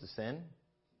Christians to sin?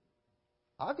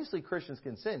 Obviously Christians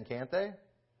can sin, can't they?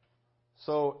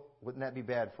 So wouldn't that be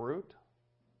bad fruit?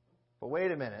 But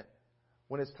wait a minute.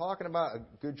 When it's talking about a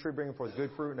good tree bringing forth good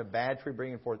fruit and a bad tree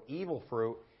bringing forth evil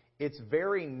fruit, it's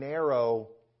very narrow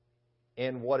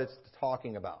in what it's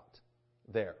talking about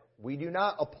there. We do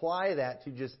not apply that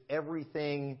to just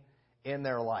everything in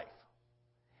their life.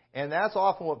 And that's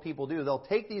often what people do. They'll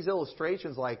take these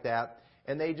illustrations like that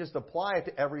and they just apply it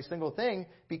to every single thing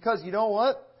because you know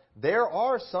what?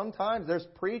 There's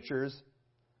preachers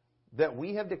that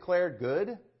we have declared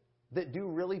good that do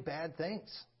really bad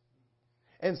things.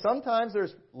 And sometimes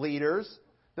there's leaders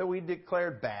that we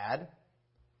declared bad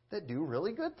that do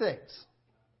really good things.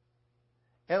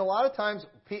 And a lot of times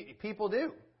people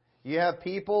do. You have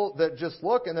people that just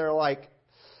look and they're like,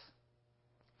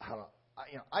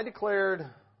 I declared,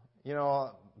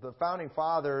 the founding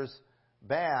fathers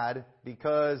bad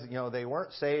because, they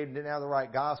weren't saved, didn't have the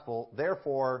right gospel.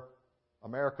 Therefore,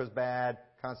 America's bad,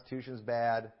 Constitution's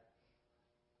bad.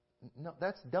 No,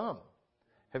 that's dumb.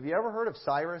 Have you ever heard of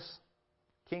Cyrus,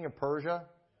 king of Persia?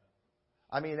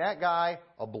 I mean, that guy,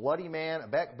 a bloody man,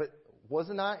 but was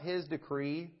it not his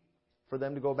decree for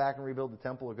them to go back and rebuild the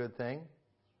temple a good thing?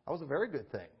 That was a very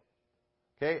good thing.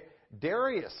 Okay,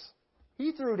 Darius,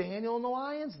 he threw Daniel in the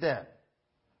lion's den.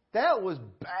 That was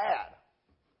bad.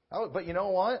 But you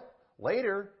know what?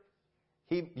 Later,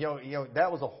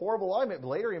 that was a horrible argument, but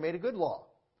later he made a good law.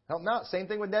 Help not. Same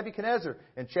thing with Nebuchadnezzar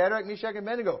and Shadrach, Meshach, and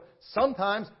Abednego.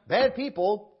 Sometimes bad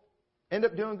people end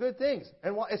up doing good things.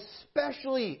 And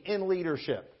especially in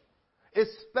leadership.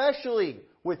 Especially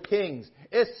with kings.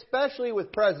 Especially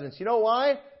with presidents. You know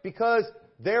why? Because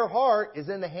their heart is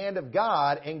in the hand of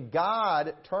God, and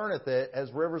God turneth it as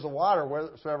rivers of water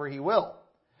wheresoever He will.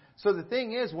 So the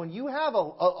thing is, when you have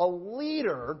a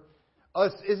leader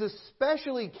is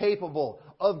especially capable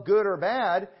of good or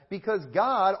bad, because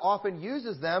God often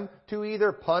uses them to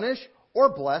either punish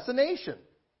or bless a nation.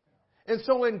 And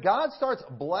so when God starts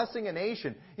blessing a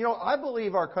nation, I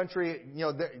believe our country,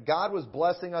 that God was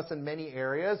blessing us in many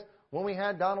areas. When we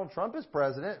had Donald Trump as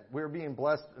president, we were being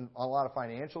blessed in a lot of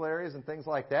financial areas and things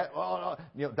like that.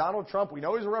 Donald Trump, we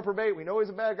know he's a reprobate, we know he's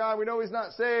a bad guy, we know he's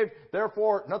not saved,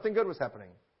 therefore nothing good was happening.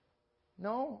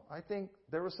 No, I think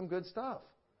there was some good stuff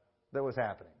that was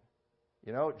happening.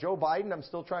 Joe Biden, I'm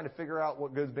still trying to figure out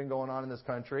what good's been going on in this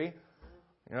country.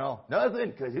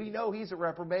 Nothing, because he's a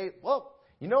reprobate. Well,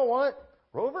 you know what?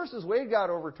 Roe versus Wade got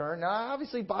overturned. Now,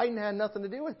 obviously, Biden had nothing to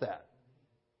do with that.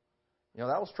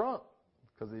 That was Trump,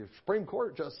 because the Supreme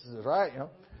Court justices, right?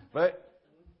 But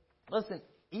listen,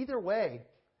 either way,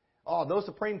 those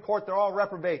Supreme Court, they're all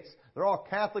reprobates. They're all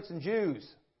Catholics and Jews.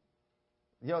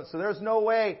 So there's no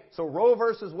way. So Roe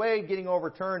versus Wade getting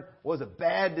overturned was a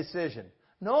bad decision.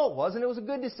 No, it wasn't. It was a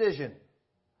good decision.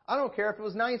 I don't care if it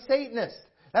was 9 Satanists.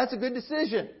 That's a good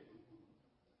decision.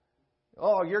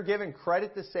 Oh, you're giving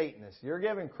credit to Satanists. You're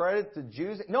giving credit to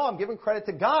Jews. No, I'm giving credit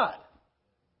to God.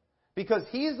 Because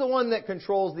He's the one that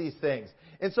controls these things.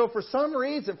 And so for some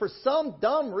reason, for some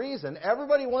dumb reason,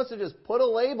 everybody wants to just put a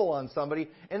label on somebody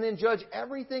and then judge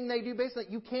everything they do based on it.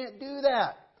 You can't do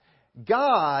that.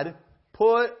 God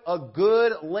put a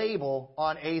good label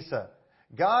on Asa.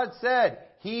 God said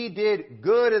he did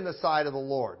good in the sight of the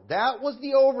Lord. That was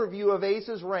the overview of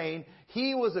Asa's reign.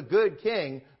 He was a good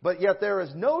king, but yet there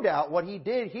is no doubt what he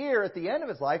did here at the end of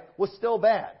his life was still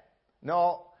bad.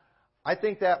 No, I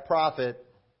think that prophet,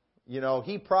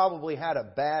 he probably had a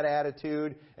bad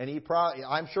attitude, and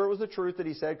I'm sure it was the truth that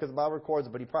he said, because the Bible records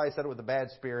it, but he probably said it with a bad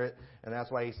spirit, and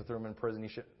that's why Asa threw him in prison.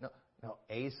 No,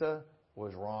 Asa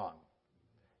was wrong.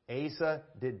 Asa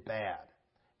did bad.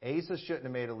 Asa shouldn't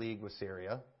have made a league with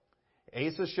Syria.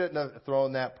 Asa shouldn't have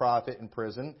thrown that prophet in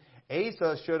prison.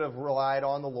 Asa should have relied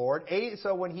on the Lord.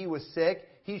 Asa, when he was sick,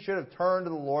 he should have turned to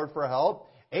the Lord for help.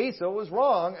 Asa was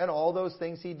wrong in all those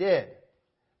things he did.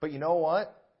 But you know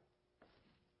what?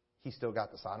 He still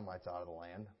got the Sodomites out of the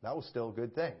land. That was still a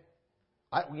good thing.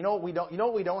 You know what we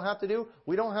don't have to do?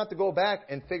 We don't have to go back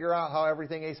and figure out how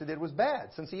everything Asa did was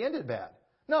bad, since he ended bad.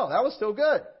 No, that was still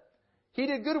good. He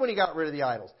did good when he got rid of the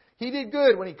idols. He did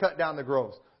good when he cut down the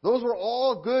groves. Those were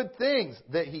all good things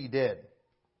that he did.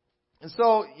 And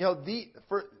so,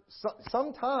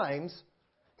 sometimes,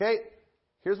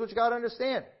 here's what you got to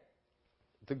understand.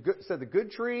 The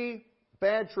good tree,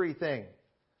 bad tree thing.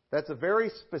 That's a very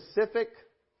specific,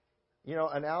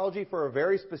 analogy for a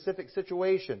very specific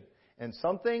situation. And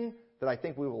something that I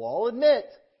think we will all admit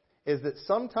is that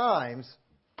sometimes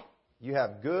you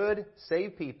have good,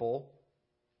 saved people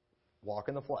walk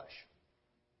in the flesh.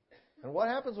 And what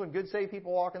happens when good, saved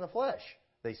people walk in the flesh?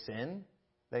 They sin.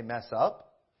 They mess up.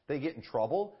 They get in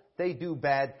trouble. They do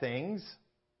bad things.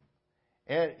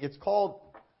 And it's called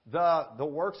the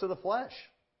works of the flesh.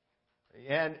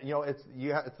 And, it's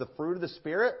the fruit of the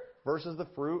Spirit versus the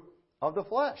fruit of the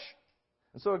flesh.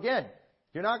 And so again,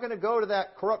 you're not going to go to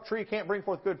that corrupt tree can't bring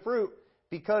forth good fruit,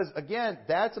 because again,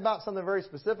 that's about something very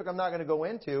specific I'm not going to go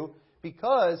into,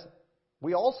 because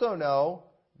we also know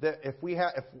that if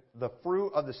the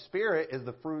fruit of the Spirit is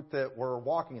the fruit that we're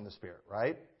walking in the Spirit,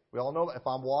 right? We all know that if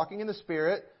I'm walking in the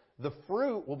Spirit, the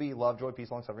fruit will be love, joy,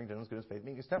 peace, long-suffering, gentleness, goodness, faith,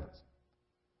 meekness, temperance.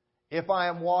 If I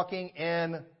am walking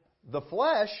in the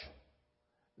flesh,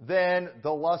 then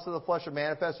the lust of the flesh are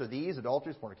manifest, are these,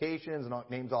 adulteries, fornications, and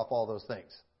names off all those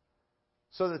things.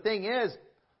 So the thing is,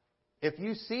 if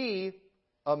you see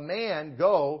a man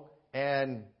go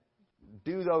and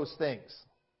do those things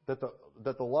that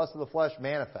the lust of the flesh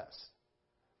manifests,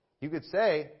 you could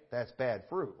say that's bad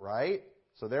fruit, right?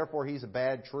 So therefore he's a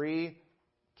bad tree,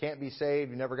 can't be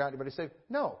saved, you never got anybody saved.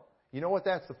 No. You know what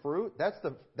that's the fruit? That's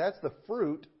the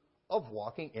fruit of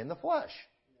walking in the flesh.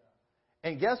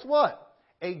 And guess what?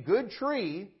 A good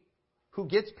tree who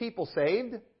gets people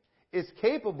saved is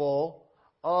capable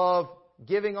of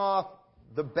giving off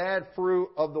the bad fruit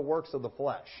of the works of the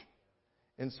flesh.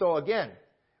 And so again,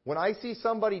 when I see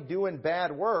somebody doing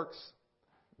bad works,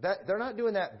 that they're not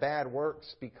doing that bad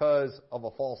works because of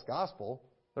a false gospel.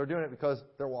 They're doing it because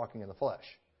they're walking in the flesh.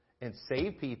 And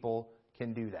saved people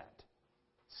can do that.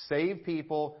 Saved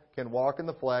people can walk in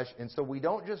the flesh. And so we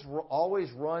don't just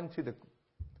always run to the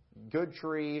good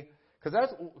tree.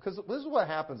 Because this is what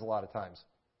happens a lot of times.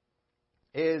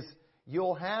 Is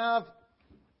you'll have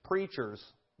preachers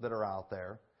that are out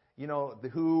there,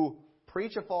 who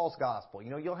preach a false gospel.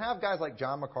 You'll have guys like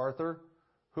John MacArthur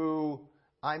who,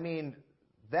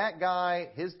 that guy,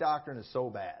 his doctrine is so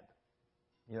bad.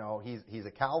 He's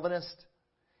a Calvinist.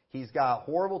 He's got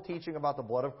horrible teaching about the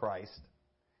blood of Christ.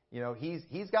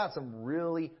 He's got some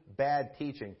really bad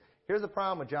teaching. Here's the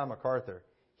problem with John MacArthur.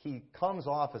 He comes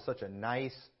off as such a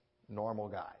nice, normal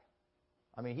guy.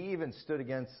 I mean, he even stood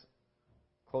against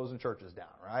closing churches down,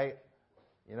 right?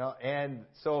 And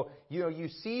so, you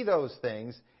see those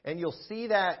things, and you'll see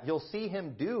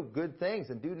him do good things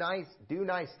and do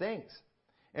nice things.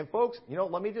 And folks,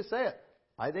 let me just say it.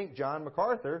 I think John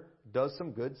MacArthur does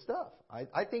some good stuff.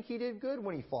 I think he did good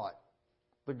when he fought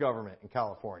the government in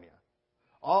California.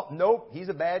 Oh, nope, he's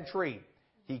a bad tree.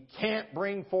 He can't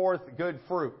bring forth good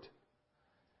fruit.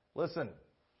 Listen,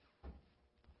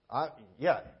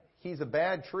 he's a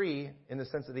bad tree in the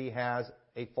sense that he has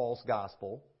a false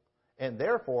gospel, and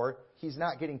therefore he's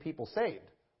not getting people saved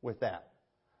with that.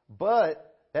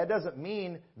 But that doesn't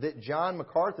mean that John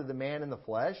MacArthur, the man in the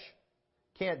flesh,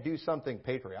 can't do something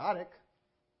patriotic.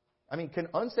 I mean, can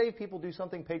unsaved people do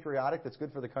something patriotic that's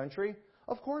good for the country?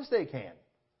 Of course they can.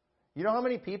 You know how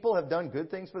many people have done good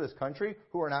things for this country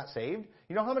who are not saved?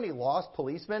 You know how many lost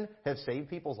policemen have saved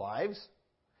people's lives?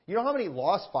 You know how many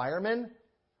lost firemen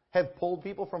have pulled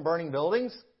people from burning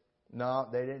buildings? No,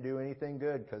 they didn't do anything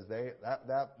good because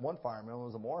that one fireman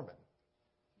was a Mormon.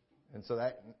 And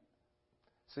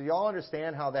so y'all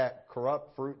understand how that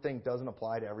corrupt fruit thing doesn't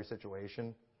apply to every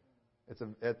situation? It's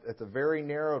a very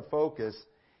narrowed focus.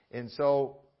 And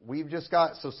so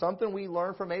something we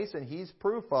learn from Asa, and he's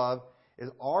proof of, is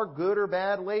our good or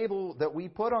bad label that we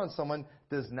put on someone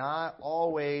does not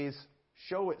always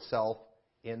show itself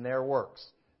in their works.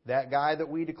 That guy that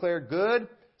we declare good,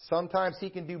 sometimes he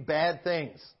can do bad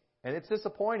things. And it's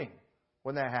disappointing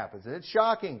when that happens. And it's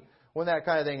shocking when that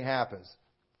kind of thing happens.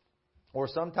 Or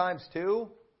sometimes, too,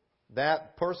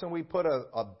 that person we put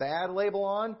a bad label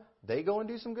on, they go and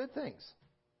do some good things.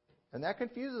 And that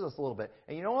confuses us a little bit.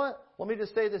 And you know what? Let me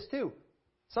just say this, too.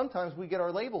 Sometimes we get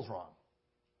our labels wrong.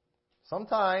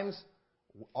 Sometimes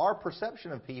our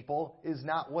perception of people is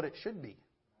not what it should be.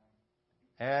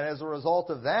 And as a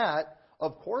result of that,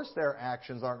 of course their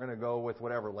actions aren't going to go with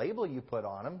whatever label you put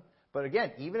on them. But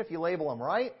again, even if you label them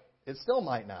right, it still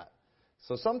might not.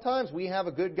 So sometimes we have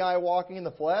a good guy walking in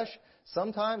the flesh.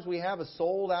 Sometimes we have a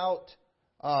sold-out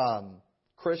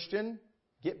Christian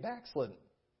get backslidden.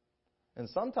 And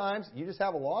sometimes you just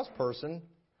have a lost person,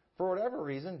 for whatever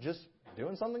reason, just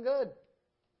doing something good.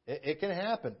 It can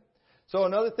happen. So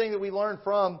another thing that we learn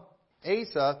from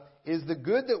Asa is the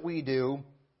good that we do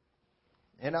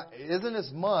and isn't as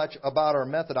much about our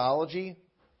methodology,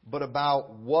 but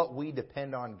about what we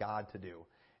depend on God to do.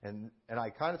 And I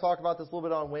kind of talked about this a little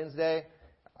bit on Wednesday.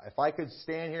 If I could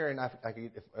stand here and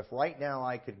if right now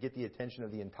I could get the attention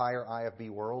of the entire IFB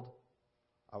world,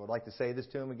 I would like to say this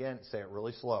to them again and say it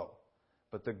really slow.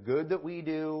 But the good that we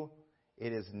do,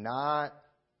 it is not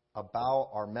about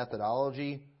our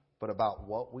methodology, but about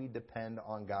what we depend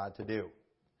on God to do.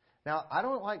 Now, I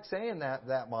don't like saying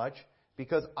that much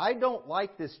because I don't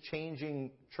like this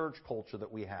changing church culture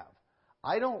that we have.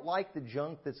 I don't like the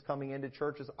junk that's coming into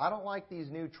churches. I don't like these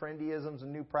new trendyisms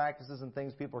and new practices and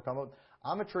things people are coming up with.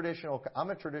 I'm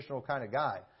a traditional kind of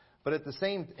guy. But at the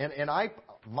same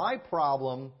my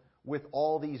problem with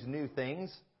all these new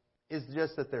things is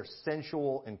just that they're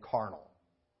sensual and carnal.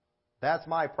 That's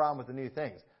my problem with the new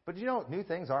things. But new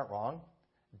things aren't wrong.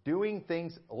 Doing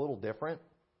things a little different,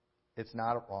 it's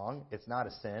not wrong. It's not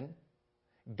a sin.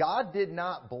 God did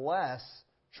not bless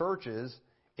churches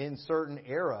in certain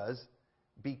eras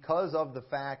because of the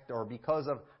fact or because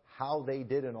of how they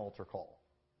did an altar call.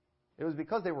 It was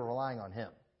because they were relying on Him.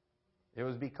 It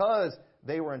was because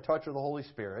they were in touch with the Holy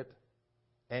Spirit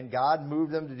and God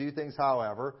moved them to do things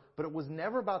however, but it was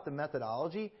never about the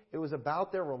methodology. It was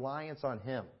about their reliance on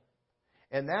Him.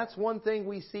 And that's one thing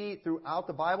we see throughout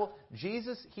the Bible.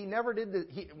 Jesus, He never did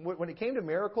when it came to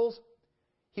miracles,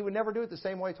 He would never do it the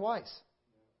same way twice.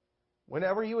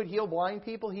 Whenever He would heal blind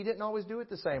people, He didn't always do it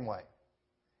the same way.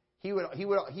 He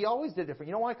always did different.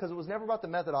 You know why? Because it was never about the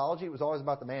methodology. It was always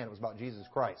about the man. It was about Jesus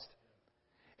Christ.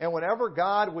 And whenever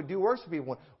God would do works for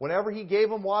people, whenever He gave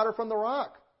them water from the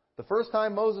rock, the first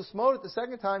time Moses smote it, the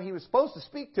second time He was supposed to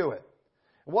speak to it.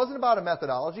 It wasn't about a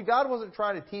methodology. God wasn't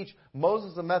trying to teach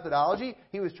Moses a methodology.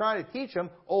 He was trying to teach him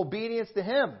obedience to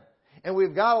Him. And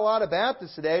we've got a lot of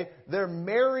Baptists today. They're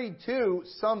married to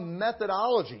some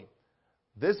methodology.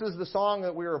 This is the song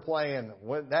that we were playing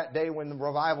that day when the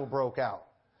revival broke out.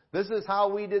 This is how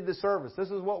we did the service.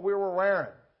 This is what we were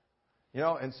wearing.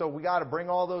 And so we got to bring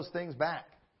all those things back.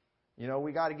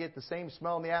 We got to get the same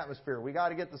smell in the atmosphere. We got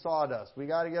to get the sawdust. We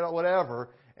got to get whatever,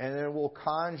 and then we'll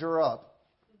conjure up,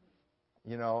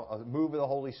 a move of the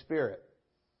Holy Spirit.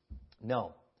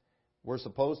 No. We're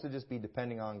supposed to just be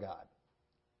depending on God.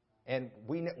 And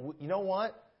you know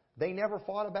what? They never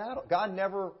fought a battle. God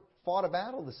never fought a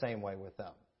battle the same way with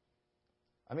them.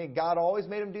 I mean, God always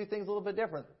made them do things a little bit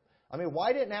different. I mean,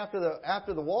 why didn't after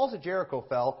the walls of Jericho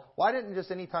fell, why didn't just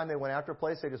any time they went after a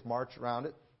place, they just march around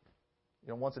it,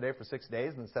 once a day for 6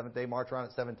 days, and the seventh day march around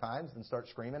it 7 times and start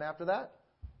screaming after that?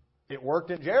 It worked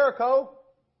in Jericho.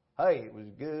 Hey, it was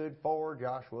good for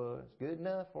Joshua. It's good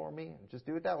enough for me. Just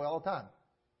do it that way all the time.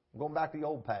 I'm going back to the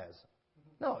old paths.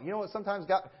 No, you know what? Sometimes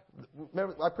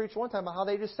remember, I preached one time about how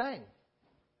they just sang.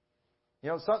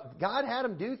 God had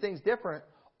them do things different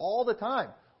all the time.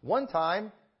 One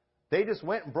time, they just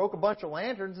went and broke a bunch of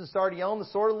lanterns and started yelling the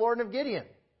sword of the Lord of Gideon.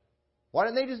 Why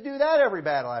didn't they just do that every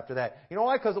battle after that? You know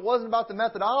why? Because it wasn't about the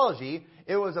methodology.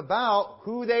 It was about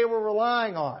who they were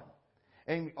relying on.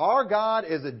 And our God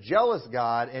is a jealous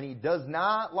God, and He does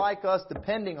not like us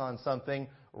depending on something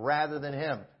rather than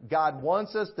Him. God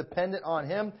wants us dependent on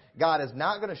Him. God is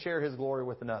not going to share His glory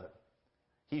with another.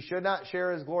 He should not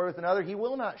share His glory with another. He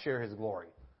will not share His glory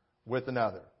with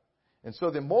another. And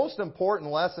so the most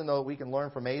important lesson, though, we can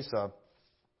learn from Asa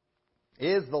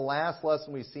is the last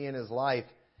lesson we see in his life,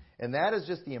 and that is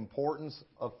just the importance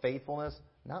of faithfulness,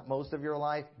 not most of your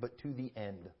life, but to the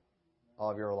end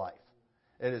of your life.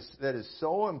 That is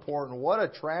so important. What a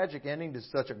tragic ending to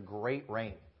such a great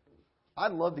reign.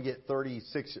 I'd love to get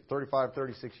 35,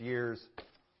 36 years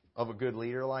of a good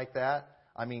leader like that.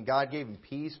 I mean, God gave him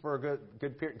peace for a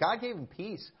good period. God gave him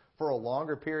peace for a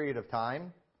longer period of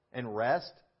time and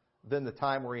rest than the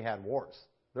time where he had wars.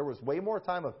 There was way more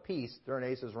time of peace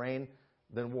during Asa's reign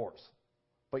than wars.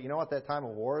 But you know what? That time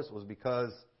of wars was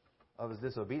because of his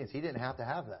disobedience. He didn't have to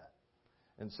have that.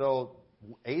 And so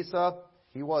Asa,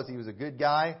 he was a good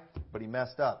guy, but he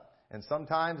messed up. And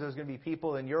sometimes there's going to be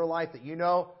people in your life that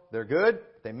they're good,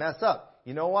 they mess up.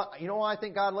 You know what? You know why I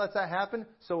think God lets that happen?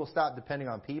 So we'll stop depending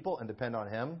on people and depend on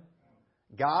Him.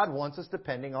 God wants us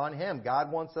depending on Him.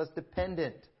 God wants us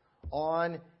dependent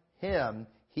on Him.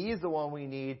 He's the one we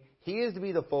need. He is to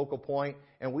be the focal point.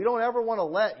 And we don't ever want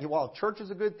to while church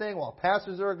is a good thing, while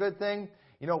pastors are a good thing,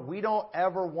 we don't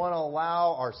ever want to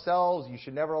allow ourselves, you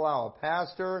should never allow a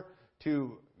pastor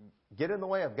to get in the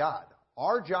way of God.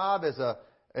 Our job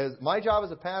my job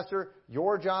as a pastor,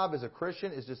 your job as a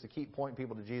Christian is just to keep pointing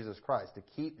people to Jesus Christ, to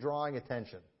keep drawing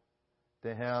attention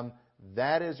to Him.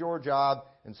 That is your job.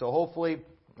 And so hopefully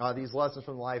these lessons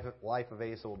from the life of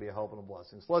Asa will be a help and a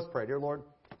blessing. So let's pray. Dear Lord,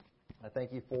 I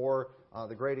thank You for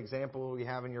the great example we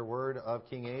have in Your Word of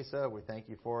King Asa. We thank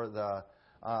You for the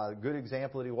good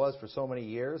example that he was for so many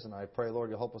years. And I pray, Lord,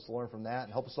 You'll help us to learn from that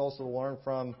and help us also to learn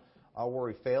from where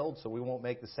we failed so we won't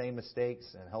make the same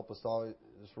mistakes, and help us all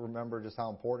just remember just how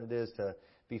important it is to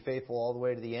be faithful all the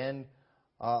way to the end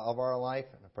of our life.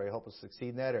 And I pray You help us succeed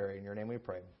in that area. In Your name we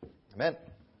pray. Amen.